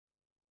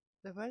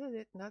The weather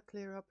did not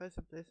clear up as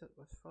a blizzard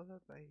was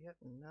followed by yet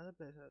another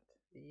blizzard.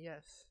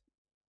 Yes.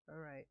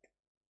 Alright.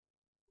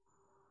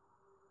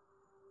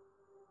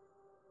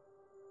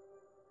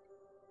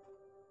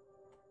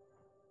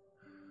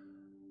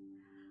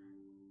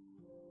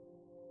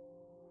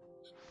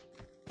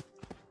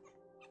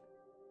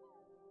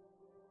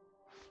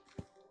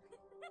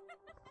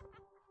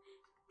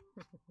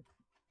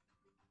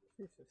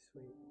 This is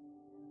sweet.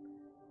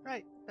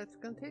 Right, let's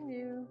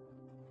continue.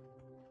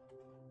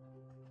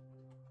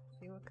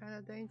 See what kind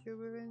of danger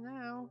we're in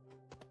now.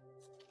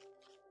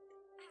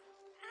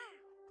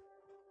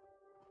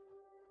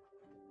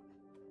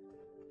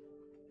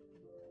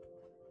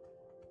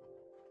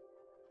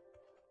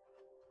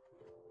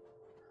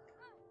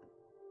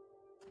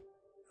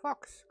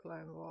 Fox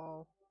climb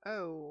wall.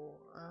 Oh,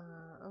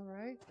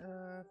 alright.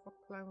 Fox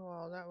climb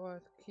wall. That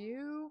was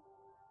Q.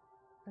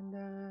 And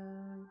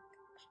then...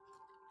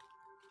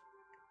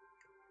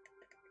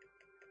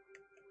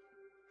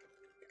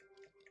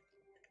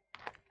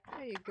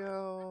 there you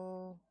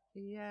go.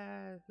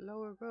 Yes,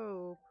 lower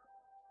rope.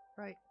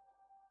 Right.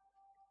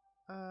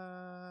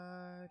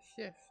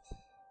 Shift.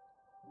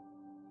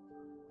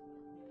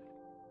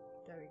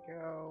 There we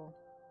go.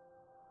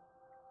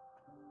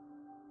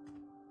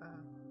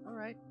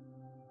 Alright.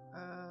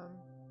 Oh,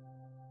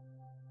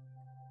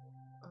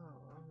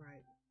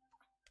 alright.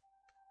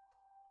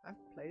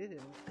 I've played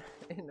it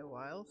in a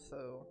while,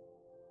 so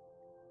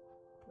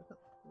doesn't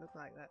look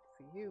like that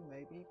for you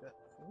maybe, but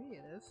for me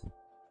it is.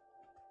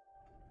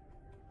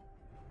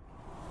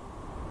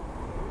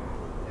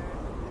 There's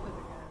the lizard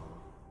again.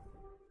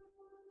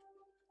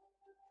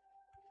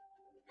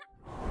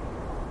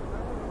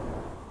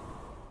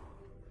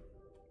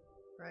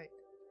 Right.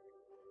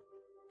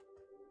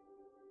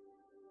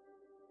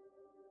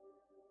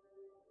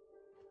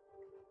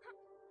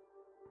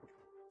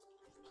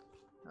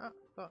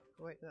 Oh,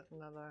 wait, that's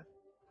another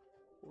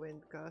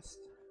wind gust.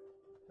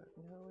 But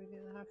no, we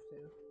didn't have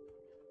to.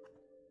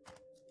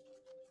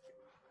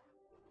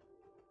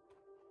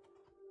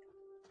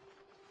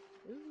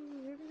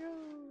 Ooh, here we go!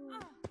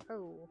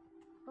 Oh.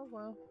 Oh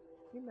well.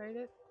 You made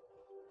it.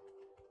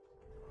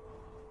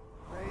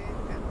 Right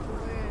against the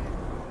wind.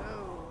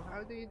 Oh,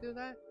 how do you do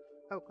that?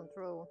 Oh,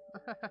 control.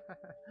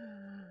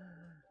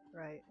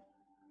 Right.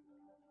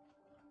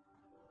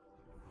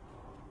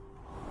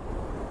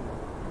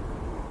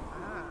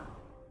 Ah,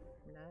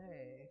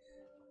 nice.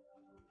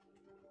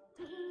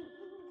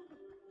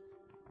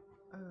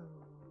 Oh.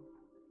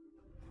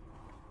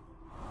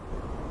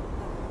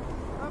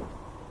 Oh,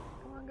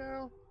 come on,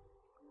 girl.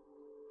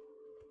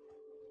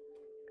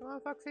 Come on,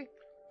 Foxy.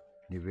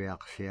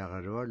 Iñupiaq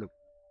siaqalualuk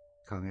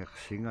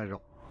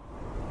kangeqsingaluq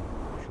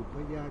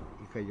supayaat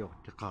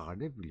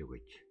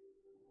ikajortiqaqanipilugit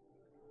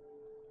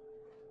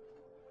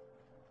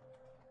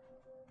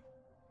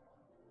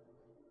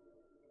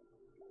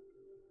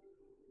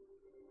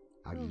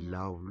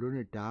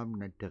allauvluni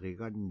taamna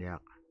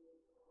teqiganniaq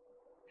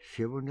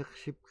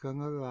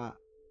sivuniqsipkangaga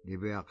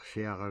Iñupiaq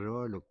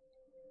siaqalualuk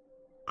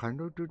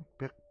qanutun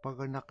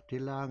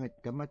peqpaganaqtilaangit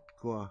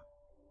tamatkua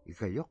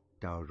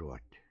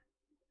ikajoqtauruat.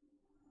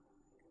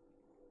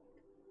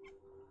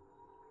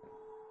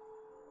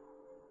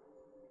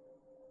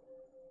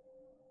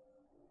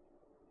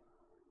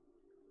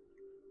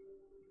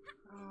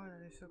 Oh,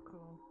 that is so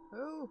cool.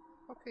 Oh,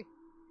 Foxy.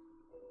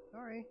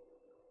 Sorry.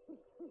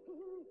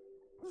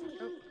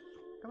 Oh,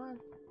 come on.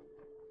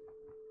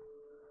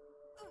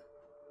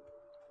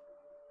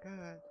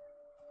 Good.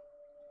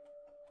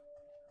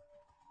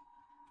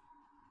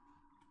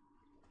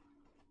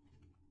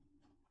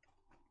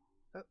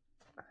 Oh,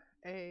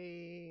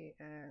 A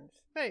and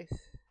space.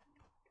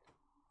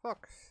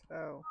 Fox.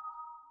 Oh.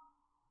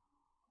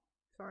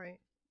 Sorry.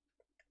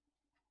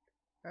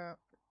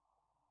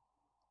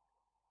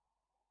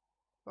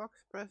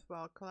 Fox press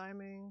while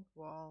climbing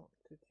wall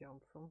to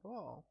jump from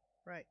wall.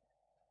 Right.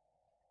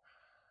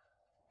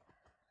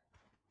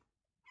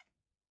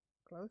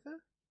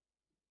 Closer?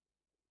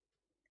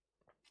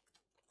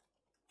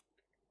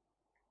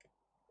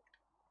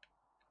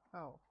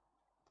 Oh.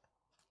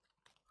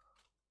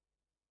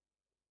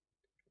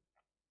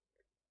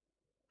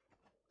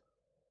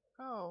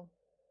 Oh.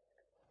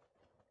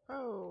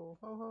 Oh.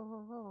 Ho ho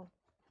ho ho.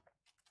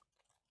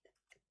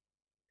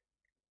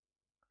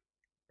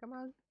 Come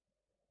on.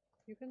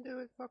 You can do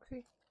it,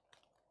 Foxy.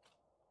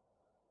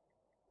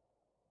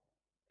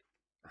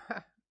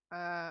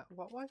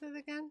 What was it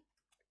again?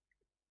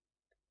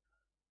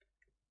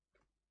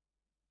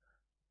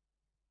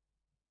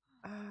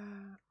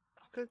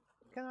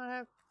 Can I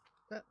have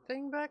that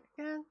thing back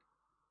again?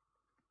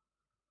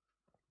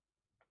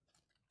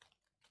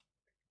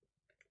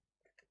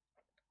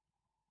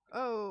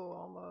 Oh,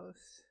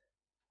 almost.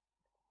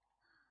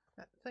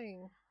 That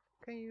thing.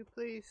 Can you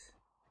please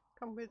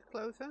come a bit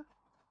closer?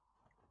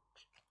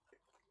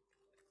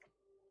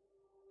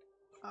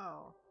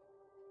 Oh.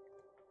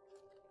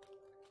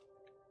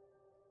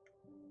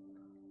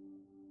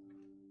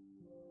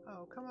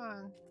 Oh, come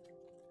on.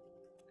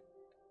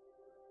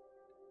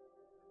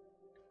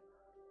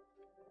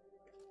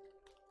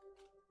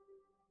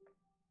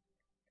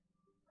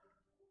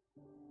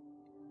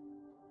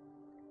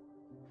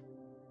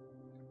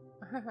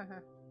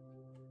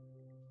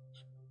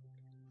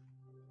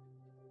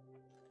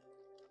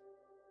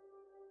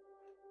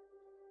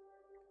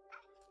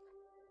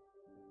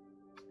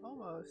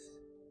 Almost.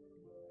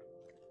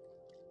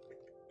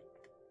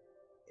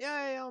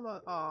 Yay,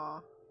 almost. Aw.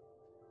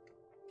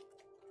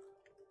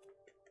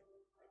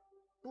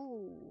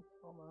 Ooh,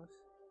 almost.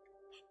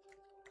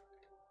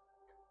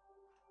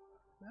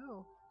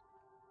 No.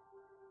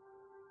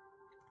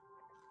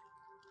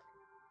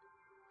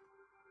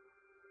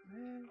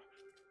 Man.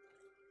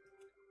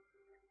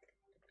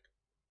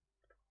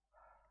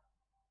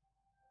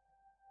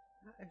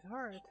 That is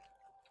hard.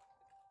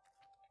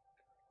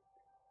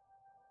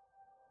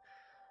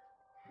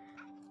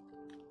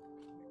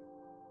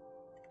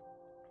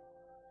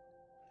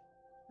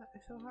 That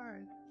is so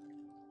hard.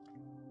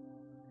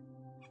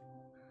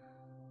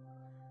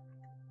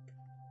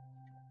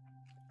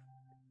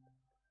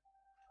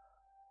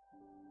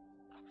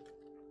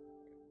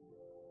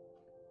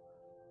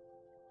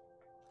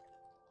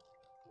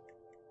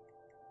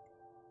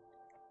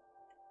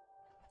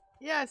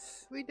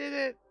 Yes, we did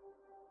it.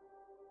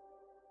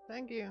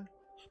 Thank you.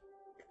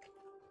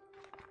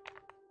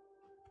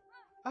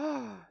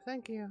 Oh,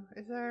 thank you.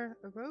 Is there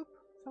a rope?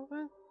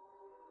 Something?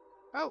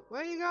 Oh,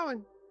 where are you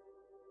going?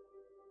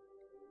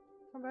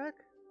 Come back.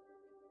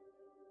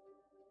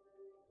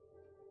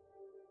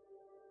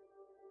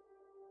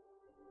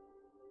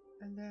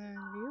 And then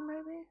you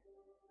maybe?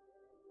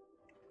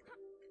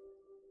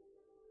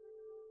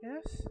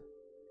 Yes?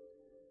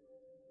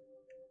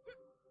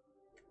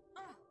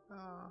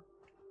 Oh.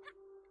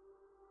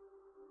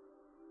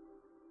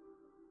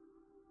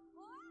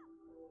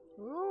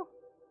 Ooh.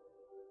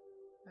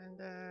 And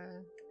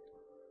then...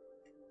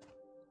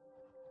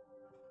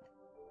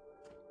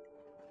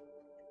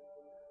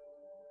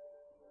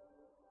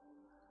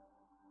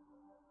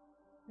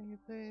 Can you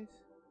please?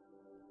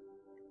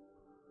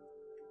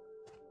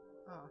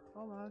 Oh,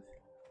 almost.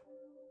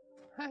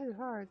 That is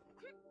hard.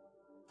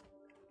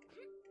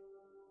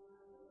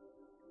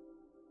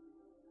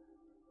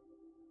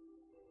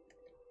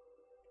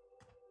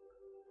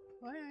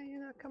 Why are you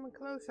not coming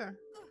closer?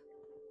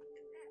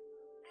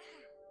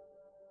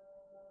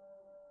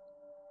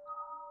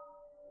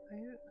 Are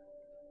you...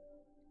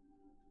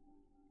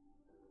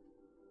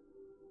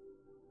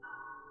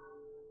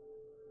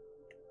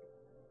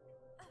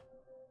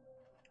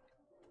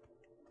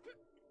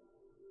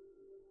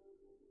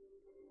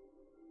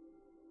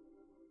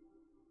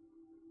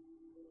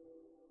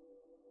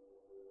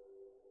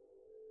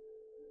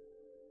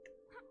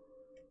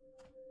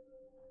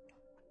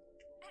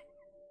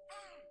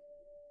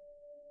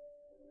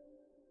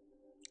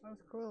 That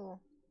was cool.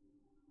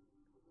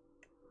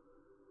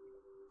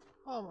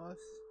 Almost.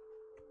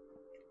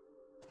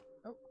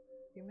 Oh,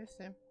 you missed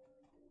him.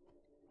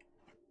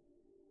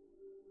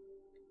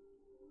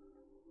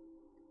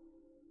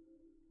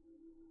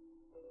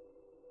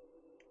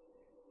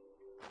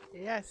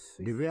 Yes.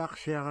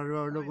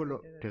 Niviaqsiaqalualuгulu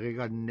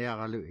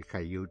teriganniaqalu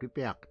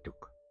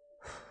ikayuutipiaqtuk.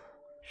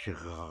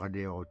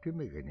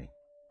 Siqaqaniutimigani.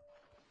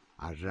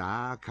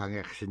 Araa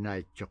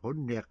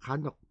kangeqsinaitsuqunni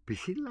qanuq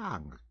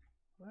pisilaanga.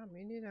 Well,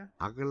 me neither.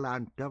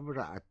 Aglaan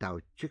tavra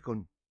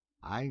atautsikun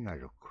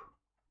aingaruk.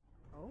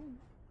 Oh.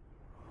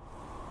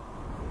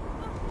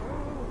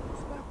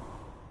 Stop.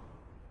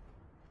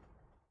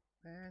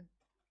 Man,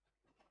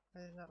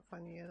 that is not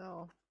funny at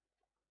all.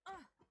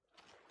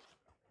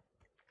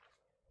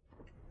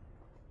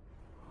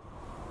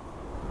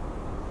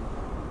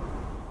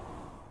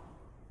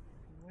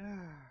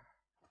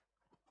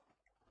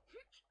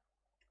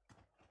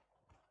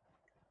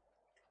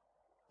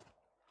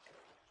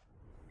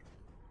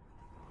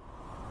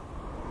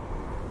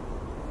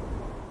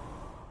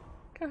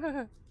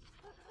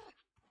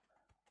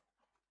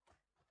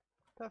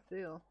 Tough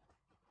deal.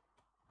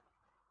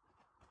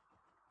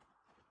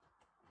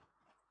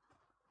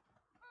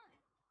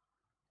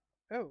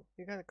 Oh,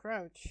 you gotta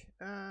crouch.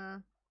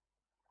 How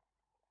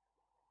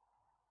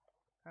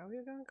are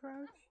you gonna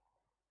crouch?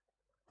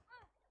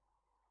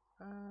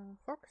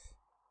 Fox?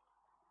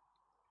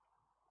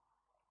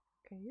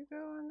 Can you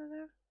go under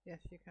there? Yes,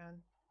 you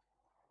can.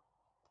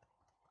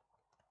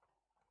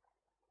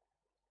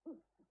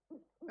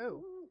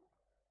 Oh.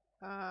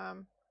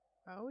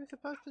 Are we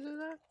supposed to do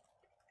that?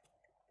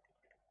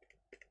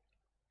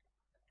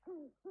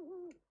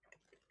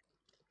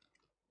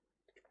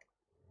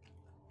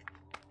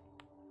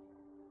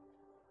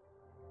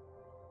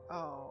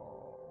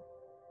 Oh.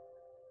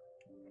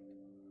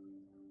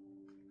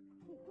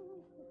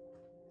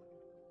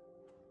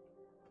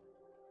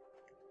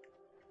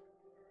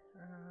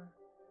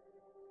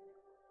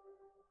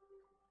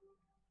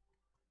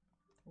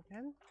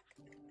 Again?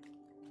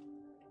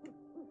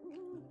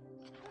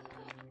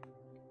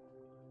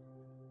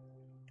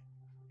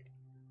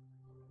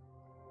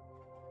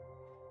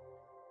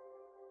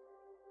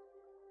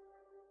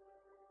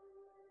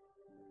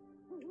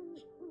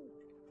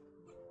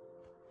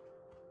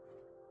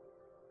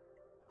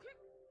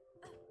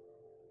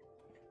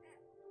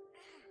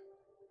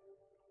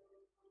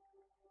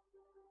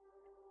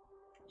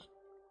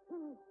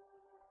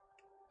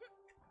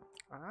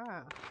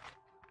 Ah.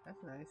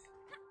 That's nice.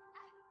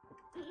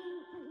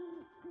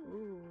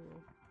 Ooh.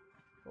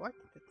 What?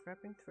 The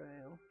trapping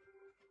trail.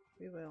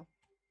 We will.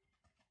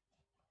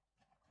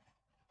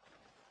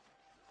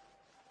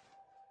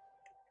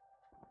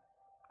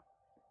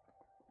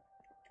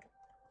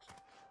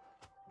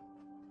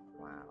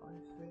 Wow,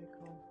 that's really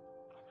cool.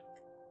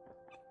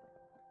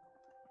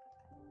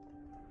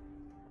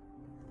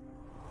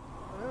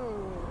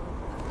 Oh,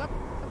 stop!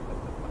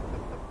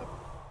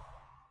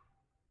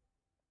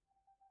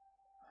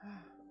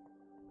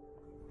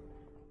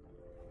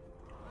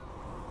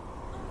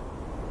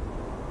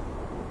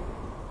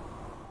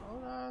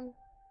 Hold on.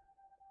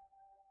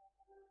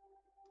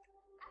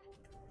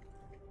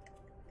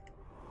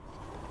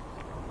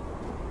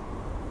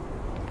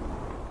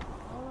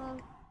 Hold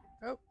on.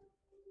 Oh.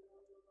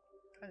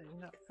 That is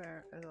not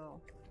fair at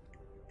all.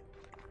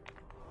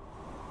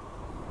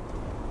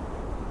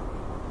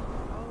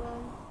 Hold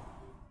on.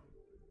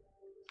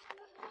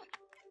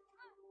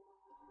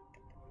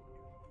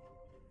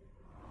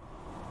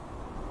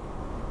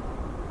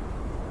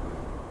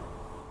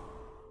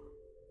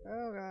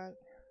 Oh god.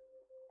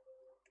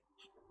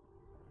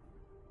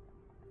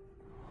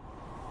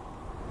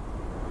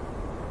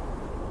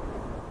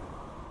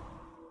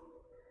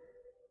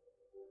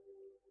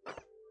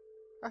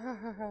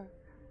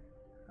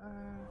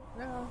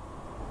 No.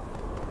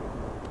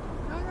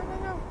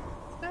 No.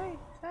 Stay,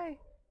 stay.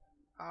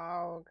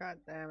 Oh, god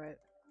damn it.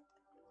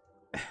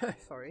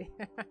 Sorry.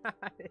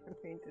 I didn't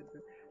mean to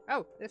do.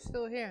 Oh, they're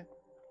still here.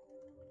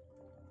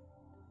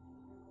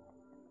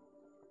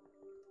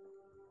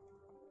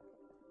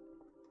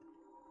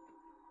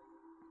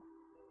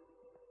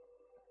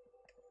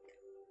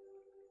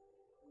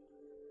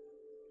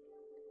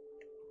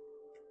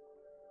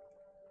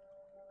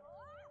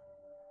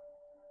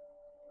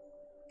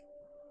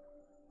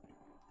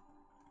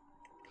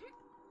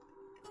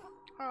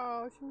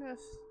 Oh, she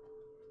missed.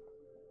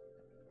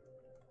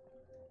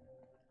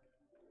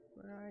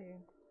 Where are you?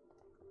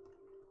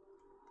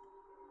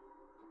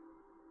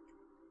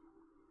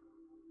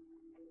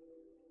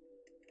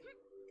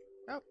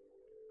 Oh.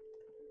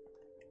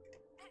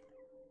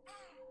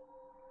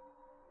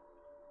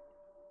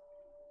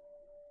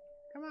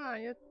 Come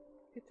on, you're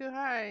too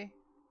high.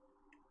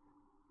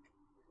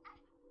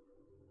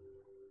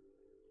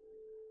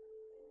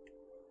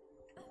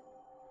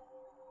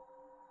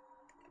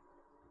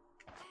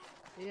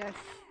 Yes.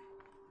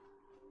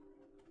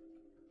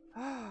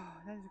 Oh,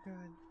 that's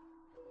good.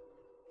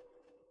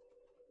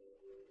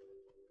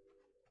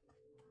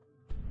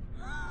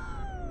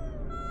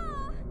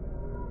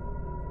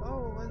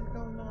 Oh, what's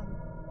going on?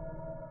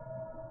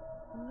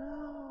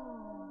 No.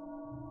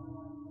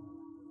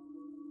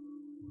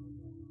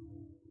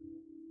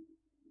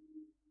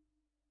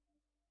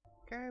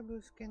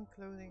 Caribou skin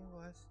clothing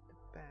was the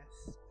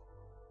best.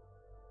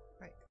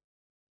 Right.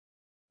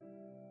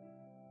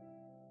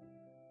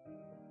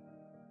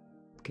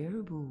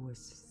 Caribou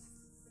was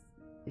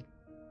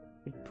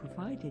it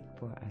provided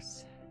for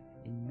us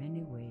in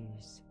many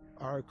ways.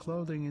 Our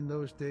clothing in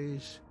those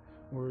days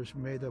was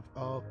made of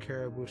all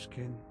caribou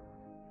skin.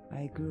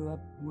 I grew up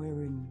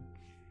wearing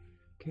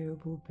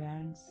caribou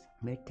pants,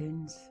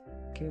 mittens,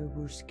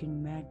 caribou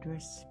skin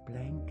mattress,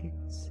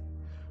 blankets.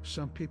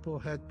 Some people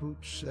had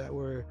boots that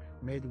were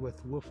made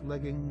with wolf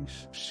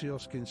leggings,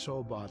 sealskin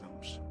sole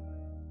bottoms.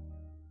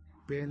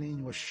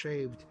 Baleen was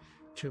shaved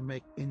to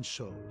make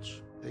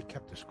insoles. They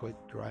kept us quite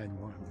dry and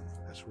warm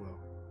as well.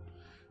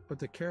 But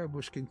the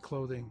caribou skin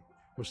clothing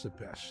was the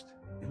best.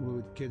 And we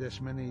would get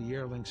as many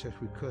yearlings as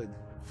we could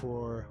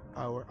for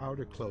our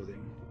outer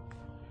clothing.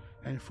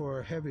 And for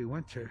a heavy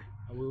winter,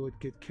 we would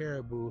get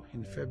caribou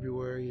in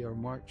February or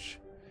March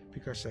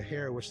because the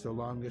hair was the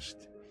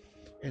longest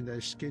and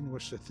the skin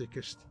was the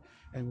thickest,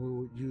 and we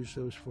would use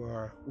those for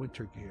our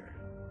winter gear.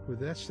 With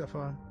that stuff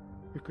on,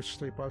 you could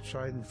sleep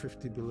outside in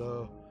 50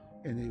 below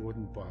and it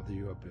wouldn't bother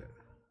you a bit.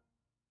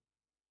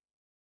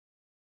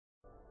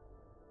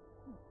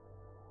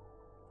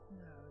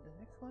 Now the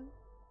next one.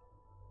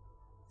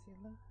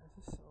 Sila as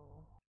a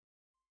soul.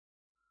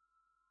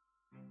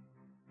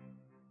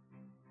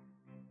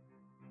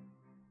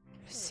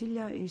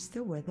 Sila is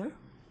the weather.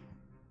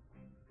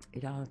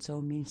 It also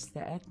means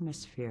the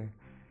atmosphere.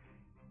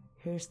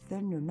 Here's the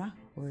Nuna,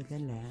 or the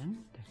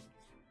land,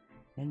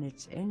 and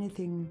it's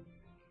anything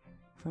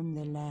from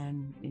the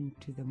land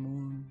into the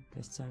moon,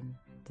 the sun,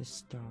 the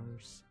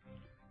stars.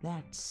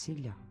 That's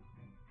Sila.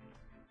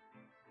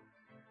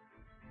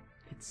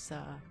 It's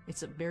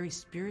a very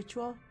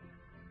spiritual,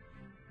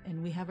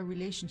 and we have a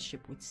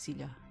relationship with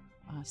Sila.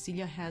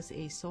 Sila has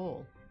a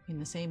soul in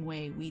the same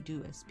way we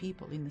do as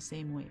people, in the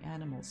same way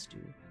animals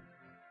do.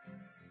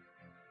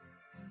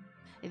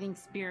 I think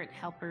spirit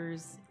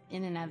helpers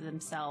in and of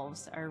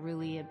themselves are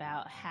really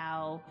about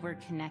how we're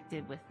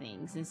connected with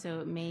things. And so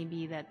it may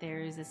be that there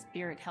is a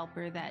spirit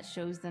helper that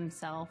shows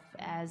themselves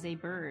as a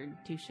bird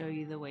to show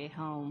you the way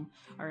home,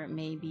 or it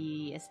may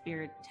be a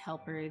spirit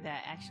helper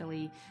that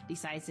actually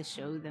decides to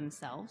show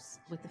themselves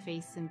with the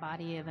face and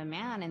body of a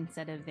man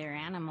instead of their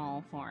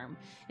animal form.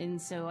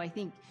 And so I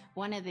think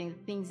one of the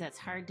things that's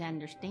hard to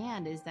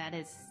understand is that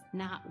it's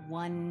not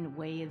one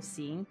way of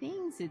seeing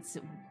things, it's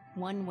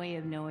one way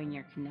of knowing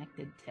you're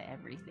connected to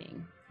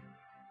everything.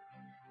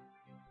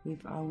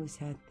 We've always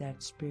had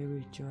that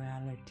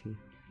spirituality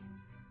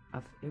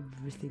of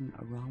everything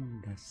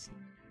around us.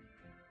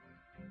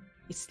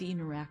 It's the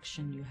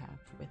interaction you have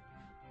with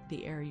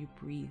the air you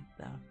breathe,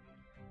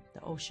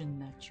 the ocean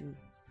that you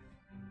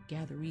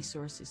gather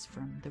resources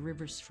from, the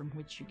rivers from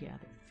which you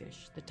gather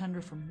fish, the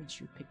tundra from which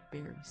you pick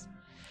berries,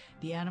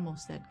 the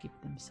animals that give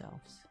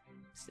themselves.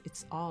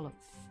 It's all of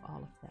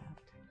that.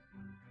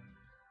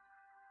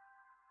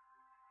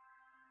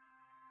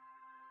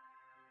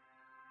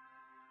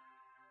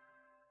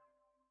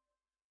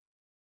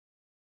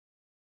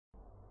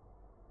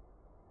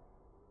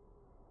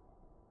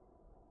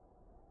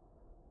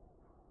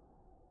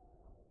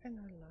 And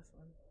the last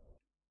one.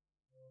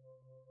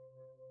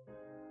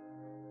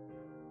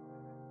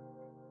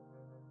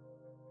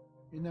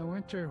 In the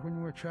winter, when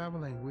we were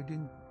traveling, we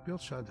didn't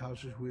build sod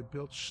houses, we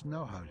built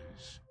snow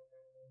houses.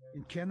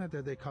 In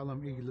Canada, they call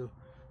them igloo,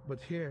 but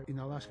here in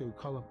Alaska, we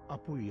call them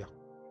Iñupiaq.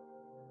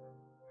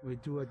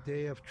 We'd do a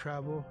day of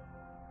travel,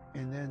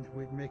 and then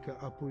we'd make a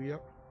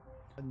Iñupiaq.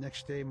 The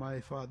next day,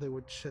 my father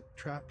would set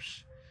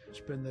traps,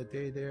 spend the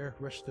day there,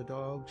 rest the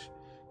dogs,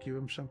 give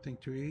them something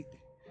to eat,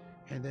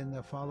 and then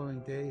the following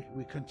day,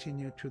 we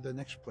continued to the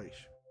next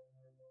place.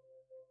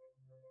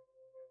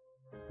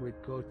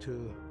 We'd go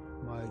to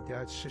my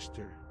dad's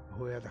sister,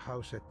 who had a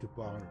house at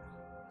Dubar.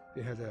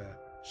 They had a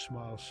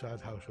small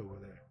sod house over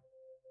there.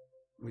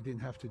 We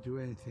didn't have to do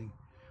anything.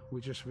 We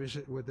just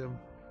visit with them,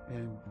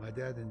 and my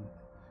dad and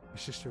my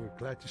sister were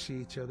glad to see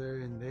each other,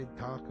 and they'd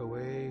talk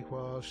away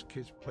while us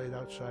kids played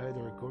outside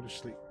or go to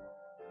sleep.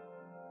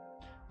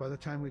 By the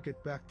time we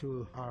get back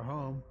to our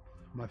home,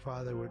 my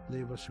father would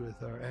leave us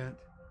with our aunt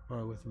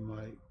or with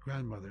my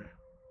grandmother,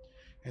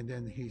 and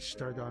then he'd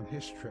start on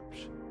his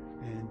trips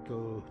and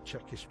go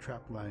check his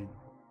trap line.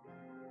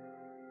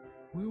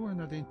 We were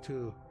not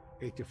into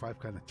 8 to 5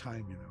 kind of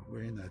time, you know.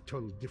 We're in a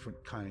totally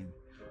different kind.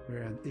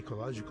 We're in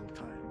ecological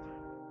time.